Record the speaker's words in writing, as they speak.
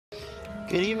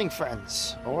Good evening,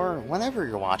 friends, or whenever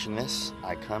you're watching this.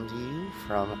 I come to you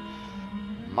from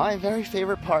my very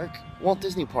favorite park, Walt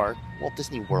Disney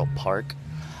World Park,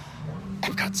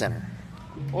 Epcot Center,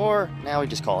 or now we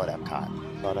just call it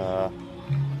Epcot. But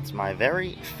it's my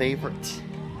very favorite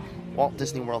Walt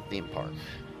Disney World theme park,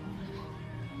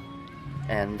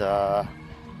 and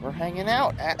we're hanging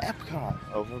out at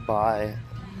Epcot over by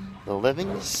the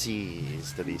Living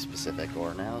Seas, to be specific,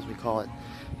 or now as we call it,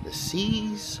 the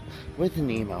Seas with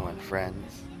Nemo and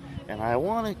Friends. And I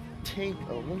want to take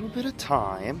a little bit of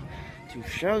time to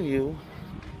show you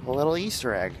a little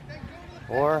Easter egg,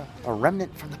 or a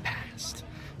remnant from the past.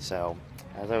 So,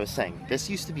 as I was saying, this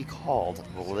used to be called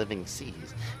the Living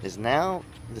Seas. It is now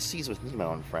the Seas with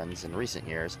Nemo and Friends in recent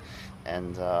years.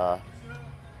 And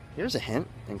here's a hint,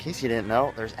 in case you didn't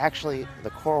know, there's actually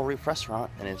the Coral Reef restaurant,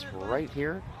 and it's right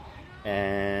here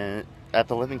and at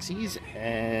the Living Seas,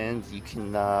 and you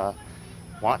can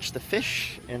watch the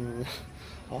fish and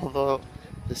all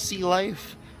the sea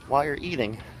life while you're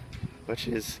eating, which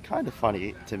is kind of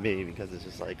funny to me because it's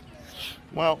just like,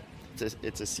 well,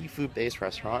 it's a seafood based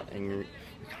restaurant, and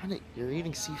you're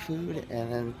eating seafood,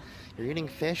 and then you're eating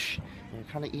fish, and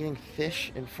you're kind of eating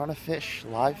fish in front of fish,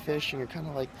 live fish, and you're kind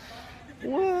of like,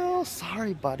 well,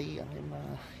 sorry buddy, I'm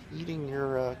eating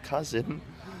your cousin.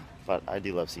 But I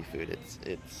do love seafood.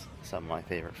 It's some of my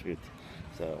favorite foods.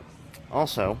 So,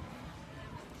 also,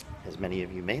 as many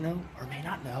of you may know or may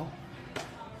not know,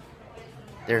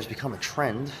 there's become a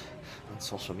trend on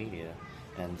social media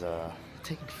and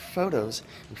taking photos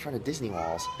in front of Disney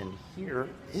walls, and here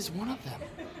is one of them.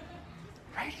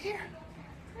 Right here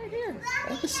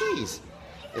at the Seas.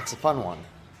 It's a fun one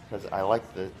because I like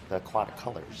the aquatic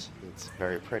colors. It's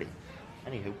very pretty.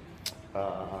 Anywho,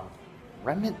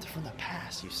 remnant from the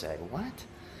past, you say. What?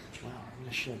 Well, I'm going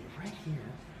to show you right here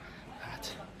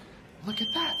that, look at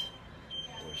that.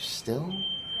 There's still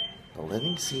the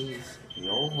Living Seas, the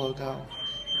old logo,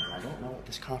 and I don't know what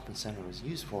this conference center was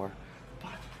used for,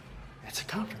 but it's a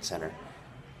conference center.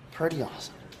 Pretty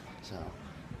awesome. So,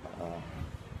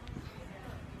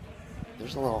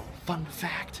 there's a little fun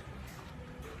fact,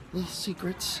 little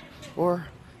secrets,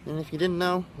 and if you didn't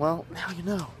know, well, now you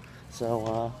know.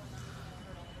 So,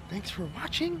 thanks for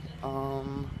watching. I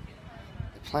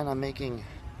plan on making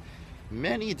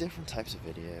many different types of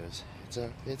videos.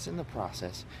 It's in the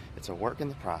process. It's a work in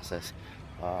the process.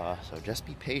 So just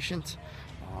be patient.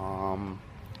 I'm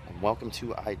welcome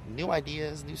to new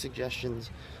ideas, new suggestions.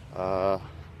 I'm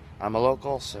a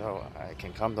local, so I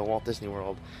can come to Walt Disney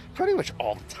World pretty much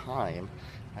all the time.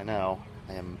 I know.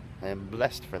 I am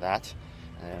blessed for that.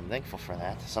 I am thankful for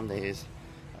that. Some days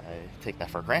I take that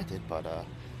for granted, but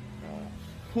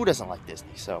who doesn't like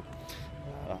Disney? So,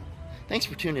 thanks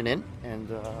for tuning in, and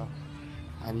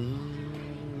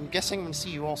I'm guessing I'm going to see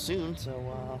you all soon,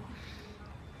 so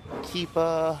keep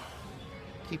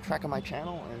track of my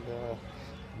channel,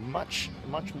 and much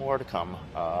more to come.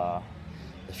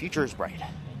 The future is bright.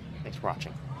 Thanks for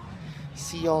watching.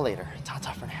 See y'all later.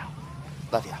 Ta-ta for now.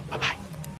 Love ya. Bye-bye.